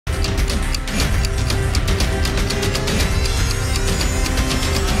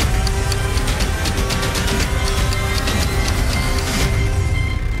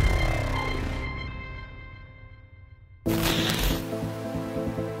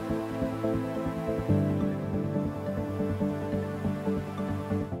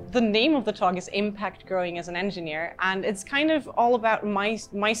the name of the talk is Impact Growing as an Engineer, and it's kind of all about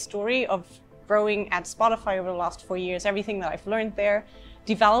my story of growing at Spotify over the last 4 years, everything that I've learned there,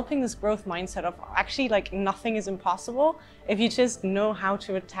 developing this growth mindset of actually like nothing is impossible if you just know how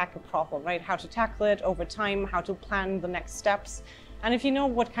to attack a problem, right? How to tackle it over time, how to plan the next steps, and if you know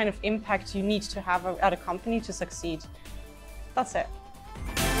what kind of impact you need to have at a company to succeed. That's it.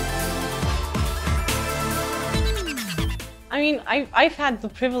 I mean, I've had the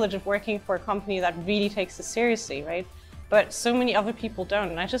privilege of working for a company that really takes this seriously, right? But so many other people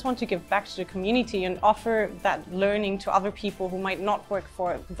don't. And I just want to give back to the community and offer that learning to other people who might not work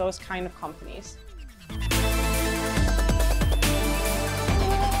for those kind of companies.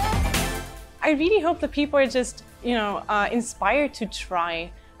 I really hope that people are just, inspired to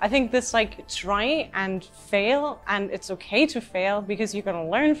try. I think this like try and fail, and it's okay to fail because you're going to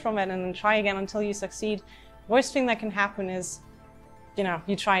learn from it and then try again until you succeed. Worst thing that can happen is,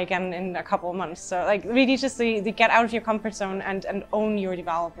 you try again in a couple of months. So like really just the get out of your comfort zone and own your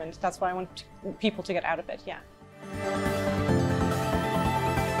development. That's what I want people to get out of it, yeah.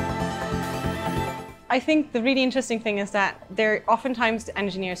 I think the really interesting thing is that there are oftentimes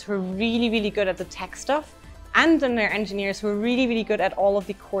engineers who are really, really good at the tech stuff, and then there are engineers who are really, really good at all of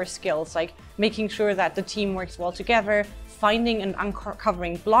the core skills, like making sure that the team works well together, finding and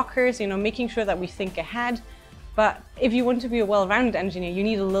uncovering blockers, making sure that we think ahead. But if you want to be a well-rounded engineer, you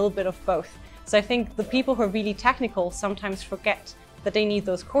need a little bit of both. So I think the people who are really technical sometimes forget that they need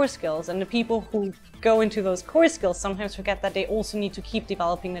those core skills, and the people who go into those core skills sometimes forget that they also need to keep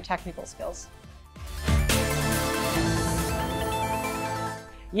developing the technical skills.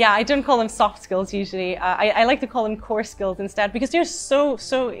 Yeah, I don't call them soft skills usually. I like to call them core skills instead, because they're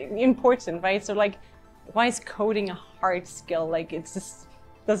so important, right? So like, why is coding a hard skill? Like, it just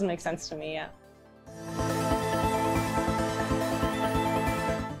doesn't make sense to me, yeah.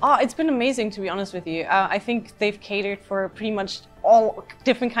 Oh, it's been amazing, to be honest with you. I think they've catered for pretty much all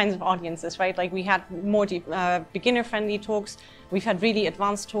different kinds of audiences, right? Like we had more beginner-friendly talks, we've had really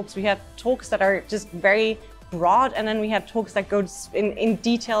advanced talks, we had talks that are just very broad, and then we had talks that go in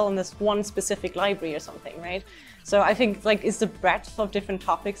detail on this one specific library or something, right? So I think like it's the breadth of different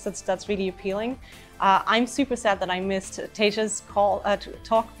topics that's really appealing. I'm super sad that I missed Teja's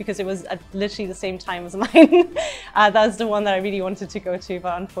talk because it was at literally the same time as mine. That's the one that I really wanted to go to,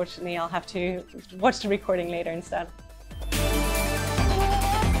 but unfortunately I'll have to watch the recording later instead.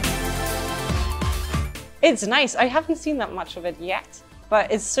 It's nice. I haven't seen that much of it yet,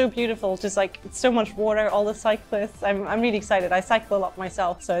 but it's so beautiful. Just like it's so much water, all the cyclists. I'm really excited. I cycle a lot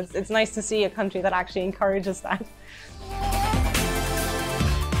myself, so it's nice to see a country that actually encourages that.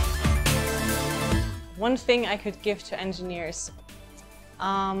 One thing I could give to engineers,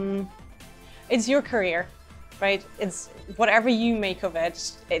 it's your career, right? It's whatever you make of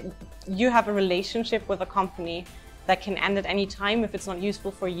it, you have a relationship with a company that can end at any time if it's not useful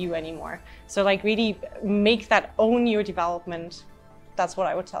for you anymore. So like really make that own your development. That's what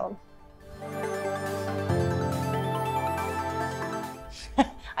I would tell them.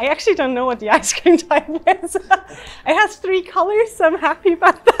 I actually don't know what the ice cream type is. It has 3 colors, so I'm happy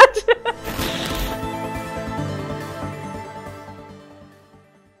about that.